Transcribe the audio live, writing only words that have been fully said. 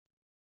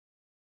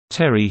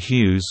Terry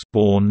Hughes,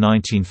 born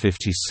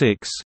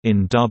 1956,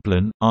 in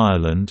Dublin,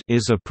 Ireland,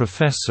 is a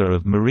professor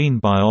of marine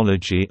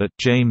biology at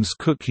James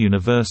Cook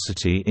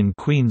University in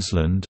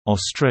Queensland,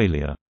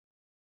 Australia.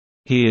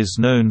 He is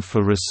known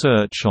for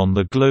research on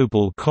the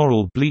global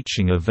coral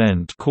bleaching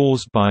event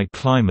caused by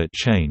climate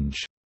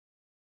change.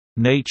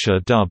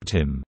 Nature dubbed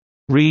him,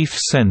 "Reef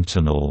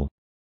Sentinel",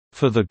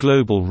 for the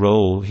global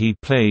role he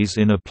plays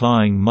in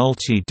applying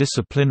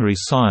multidisciplinary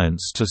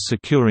science to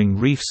securing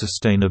reef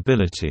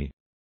sustainability.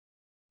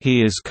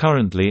 He is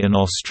currently an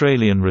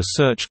Australian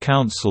Research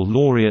Council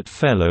Laureate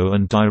Fellow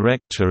and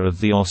Director of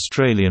the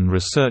Australian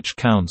Research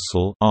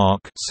Council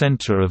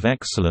Centre of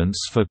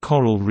Excellence for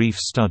Coral Reef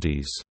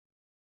Studies.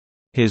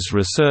 His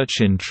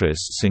research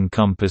interests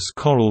encompass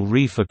coral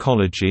reef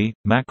ecology,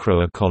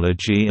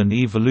 macroecology and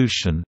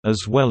evolution,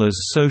 as well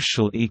as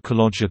social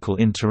ecological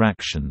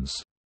interactions.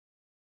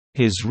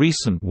 His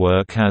recent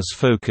work has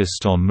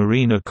focused on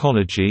marine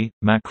ecology,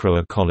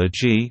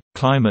 macroecology,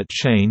 climate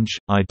change,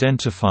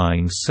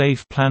 identifying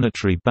safe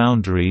planetary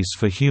boundaries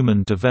for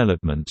human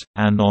development,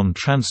 and on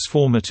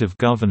transformative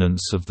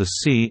governance of the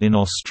sea in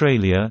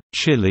Australia,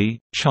 Chile,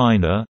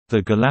 China,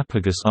 the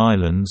Galapagos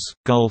Islands,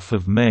 Gulf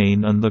of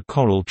Maine and the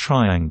Coral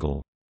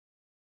Triangle.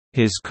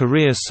 His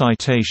career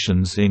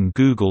citations in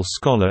Google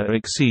Scholar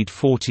exceed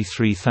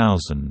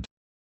 43,000.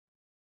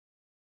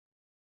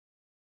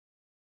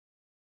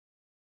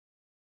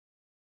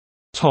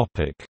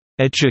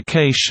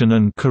 Education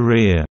and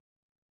career.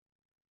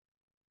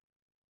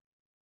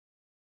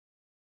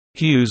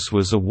 Hughes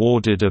was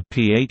awarded a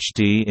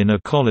Ph.D. in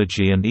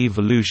Ecology and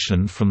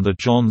Evolution from the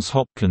Johns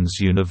Hopkins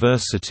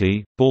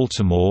University,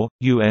 Baltimore,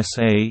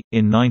 USA,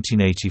 in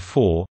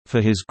 1984,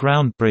 for his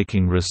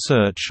groundbreaking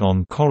research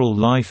on coral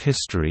life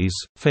histories,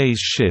 phase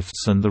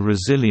shifts and the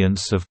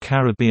resilience of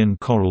Caribbean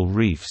coral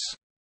reefs.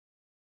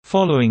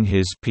 Following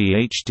his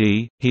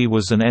Ph.D., he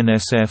was an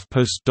NSF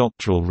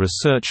postdoctoral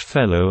research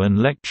fellow and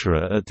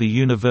lecturer at the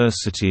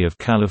University of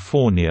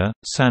California,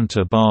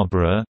 Santa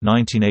Barbara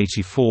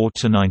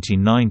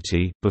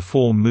 1984–1990,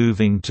 before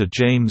moving to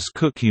James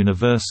Cook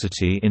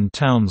University in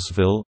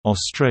Townsville,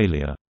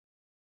 Australia.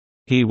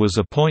 He was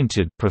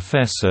appointed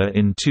professor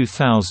in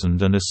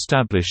 2000 and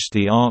established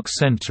the ARC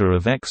Centre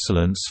of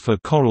Excellence for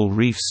Coral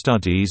Reef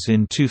Studies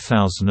in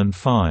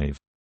 2005.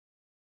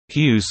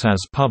 Hughes has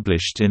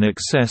published in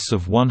excess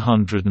of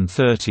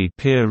 130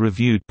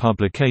 peer-reviewed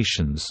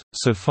publications,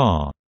 so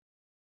far.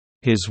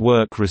 His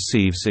work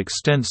receives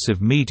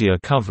extensive media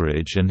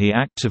coverage and he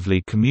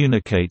actively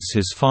communicates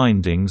his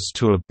findings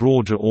to a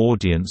broader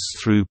audience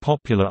through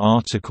popular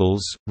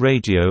articles,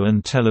 radio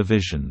and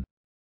television.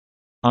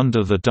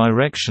 Under the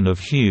direction of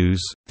Hughes,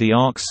 the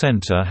ARC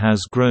Centre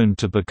has grown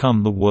to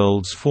become the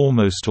world's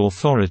foremost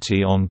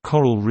authority on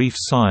coral reef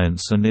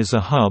science and is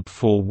a hub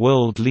for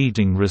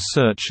world-leading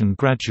research and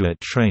graduate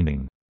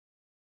training.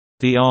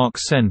 The ARC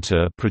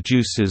Centre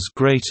produces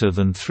greater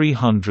than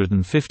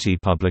 350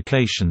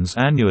 publications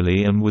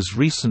annually and was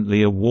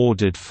recently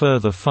awarded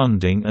further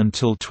funding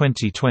until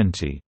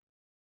 2020.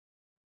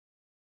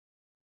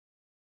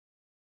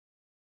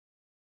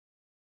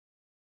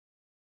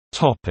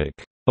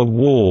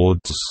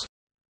 Awards.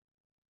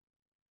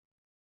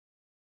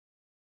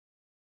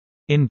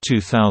 In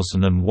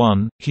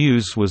 2001,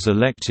 Hughes was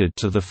elected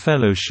to the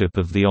Fellowship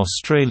of the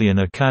Australian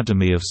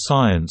Academy of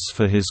Science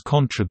for his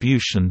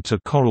contribution to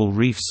coral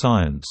reef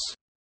science.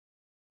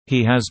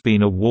 He has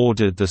been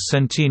awarded the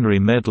Centenary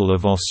Medal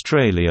of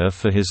Australia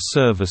for his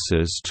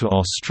services to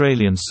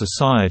Australian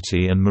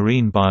Society and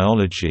Marine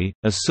Biology,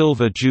 a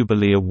Silver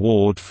Jubilee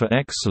Award for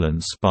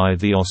Excellence by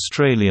the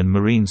Australian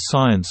Marine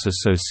Science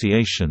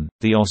Association,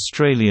 the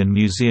Australian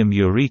Museum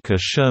Eureka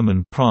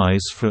Sherman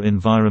Prize for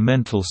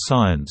Environmental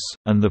Science,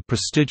 and the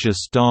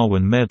prestigious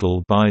Darwin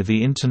Medal by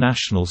the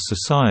International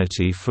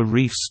Society for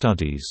Reef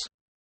Studies.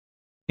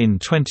 In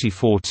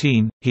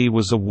 2014, he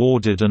was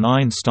awarded an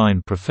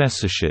Einstein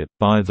Professorship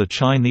by the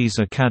Chinese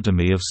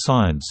Academy of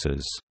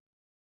Sciences.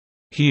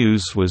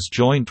 Hughes was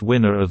joint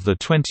winner of the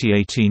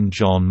 2018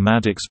 John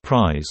Maddox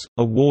Prize,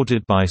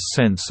 awarded by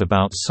Sense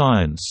About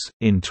Science.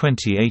 In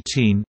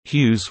 2018,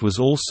 Hughes was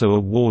also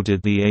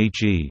awarded the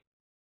A.G.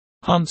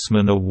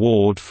 Huntsman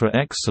Award for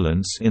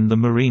Excellence in the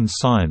Marine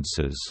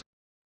Sciences.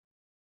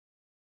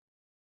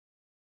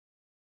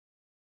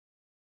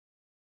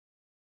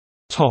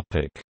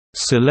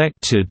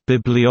 Selected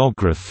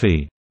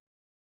bibliography.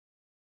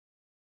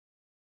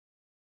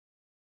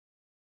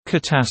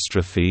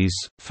 Catastrophes,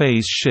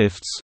 phase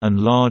shifts, and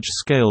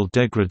large-scale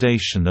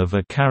degradation of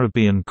a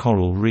Caribbean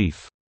coral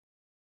reef.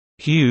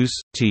 Hughes,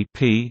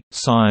 T.P.,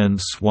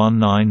 Science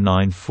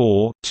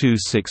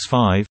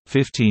 1994-265,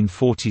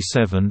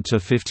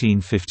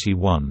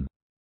 1547–1551.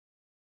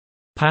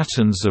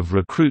 Patterns of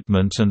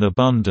recruitment and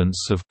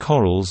abundance of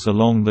corals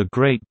along the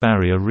Great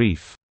Barrier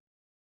Reef.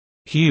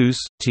 Hughes,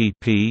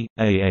 T.P.,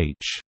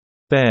 A.H.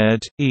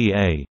 Baird,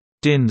 E.A.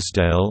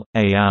 Dinsdale,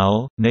 A.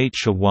 al.,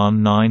 Nature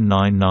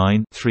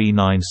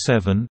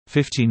 1999-397,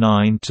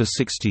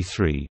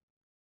 59–63.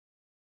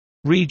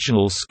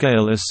 Regional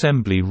Scale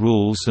Assembly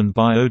Rules and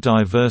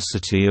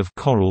Biodiversity of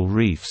Coral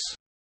Reefs.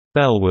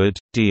 Bellwood,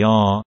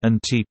 Dr.,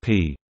 and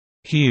T.P.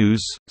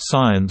 Hughes,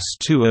 Science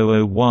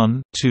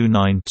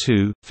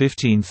 2001-292,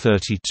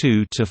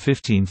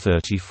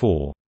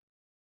 1532–1534.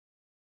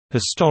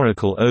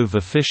 Historical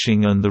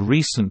Overfishing and the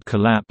Recent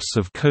Collapse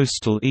of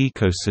Coastal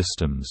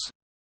Ecosystems.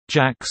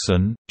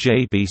 Jackson,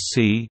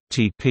 J.B.C.,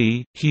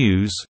 T.P.,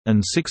 Hughes,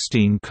 and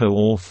 16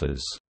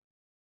 co-authors.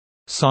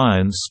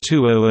 Science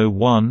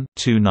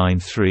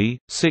 2001-293,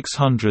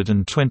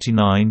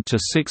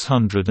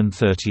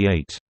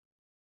 629–638.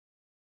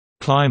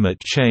 Climate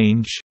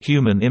Change,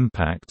 Human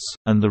Impacts,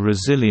 and the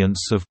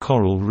Resilience of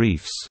Coral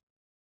Reefs.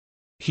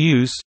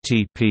 Hughes,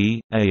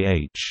 T.P.,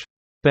 A.H.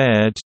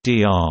 Baird,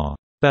 D.R.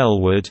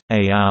 Bellwood,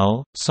 A.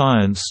 al.,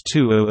 Science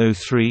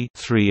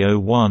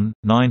 2003-301,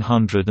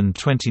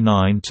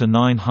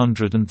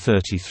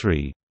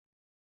 929–933.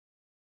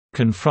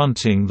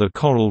 Confronting the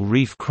Coral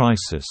Reef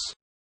Crisis.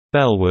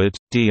 Bellwood,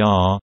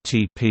 D.R.,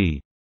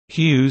 T.P.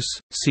 Hughes,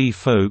 C.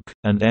 Folk,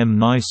 and M.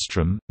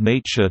 Nystrom,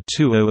 Nature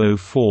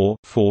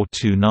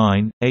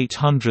 2004-429,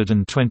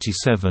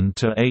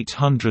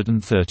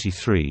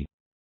 827–833.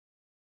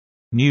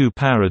 New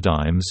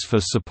Paradigms for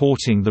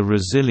Supporting the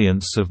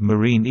Resilience of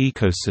Marine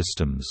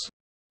Ecosystems.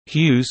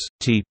 Hughes,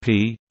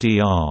 T.P.,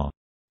 D.R.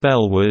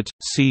 Bellwood,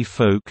 C.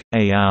 Folk,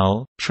 A.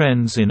 al.,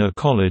 Trends in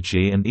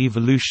Ecology and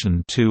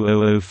Evolution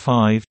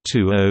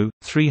 2005-20,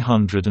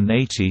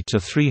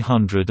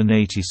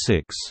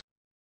 380–386.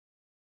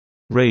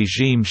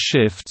 Regime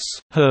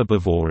Shifts,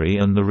 Herbivory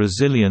and the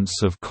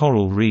Resilience of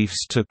Coral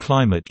Reefs to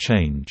Climate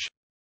Change.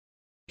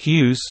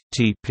 Hughes,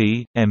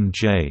 T.P.,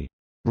 M.J.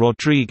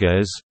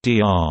 Rodriguez,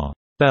 D.R.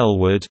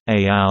 Bellwood,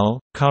 A. al.,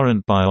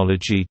 Current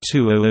Biology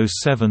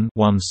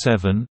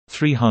 2007-17,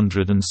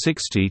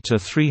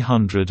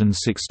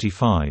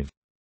 360–365.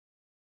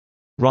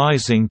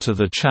 Rising to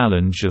the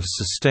Challenge of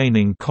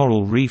Sustaining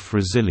Coral Reef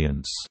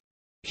Resilience.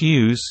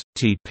 Hughes,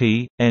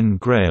 T.P., N.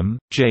 Graham,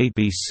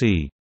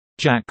 J.B.C.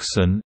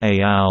 Jackson,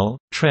 A. al.,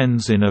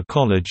 Trends in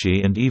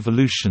Ecology and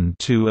Evolution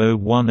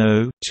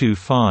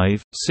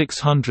 2010-25,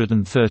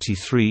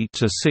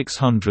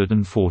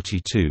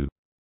 633–642.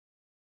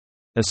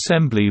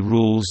 Assembly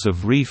rules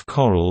of reef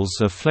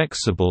corals are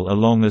flexible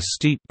along a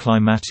steep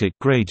climatic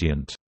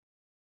gradient.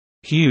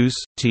 Hughes,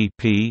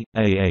 T.P.,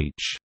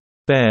 A.H.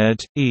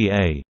 Baird,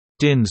 E.A.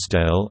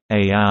 Dinsdale,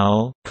 A.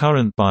 al.,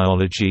 Current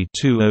Biology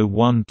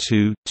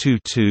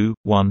 2012-22,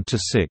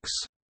 1–6.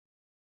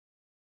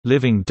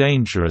 Living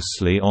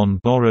Dangerously on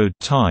Borrowed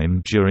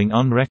Time During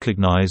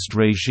Unrecognized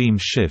Regime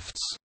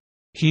Shifts.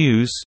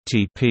 Hughes,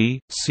 T.P.,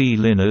 C.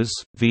 Linners,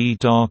 V.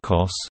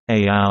 Darkos,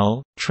 A.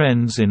 al.,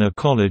 Trends in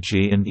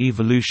Ecology and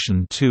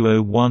Evolution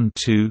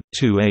 2012-28,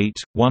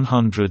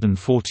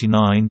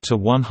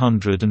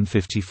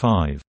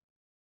 149–155.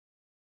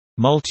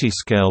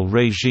 Multiscale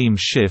Regime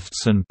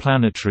Shifts and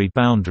Planetary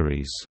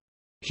Boundaries.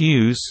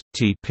 Hughes,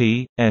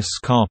 T.P., S.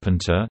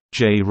 Carpenter,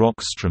 J.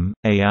 Rockstrom,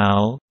 A.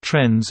 al.,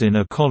 Trends in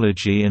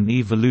Ecology and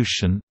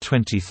Evolution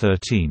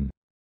 2013.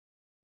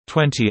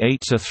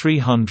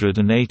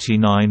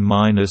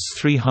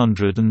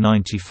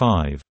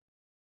 28–389–395.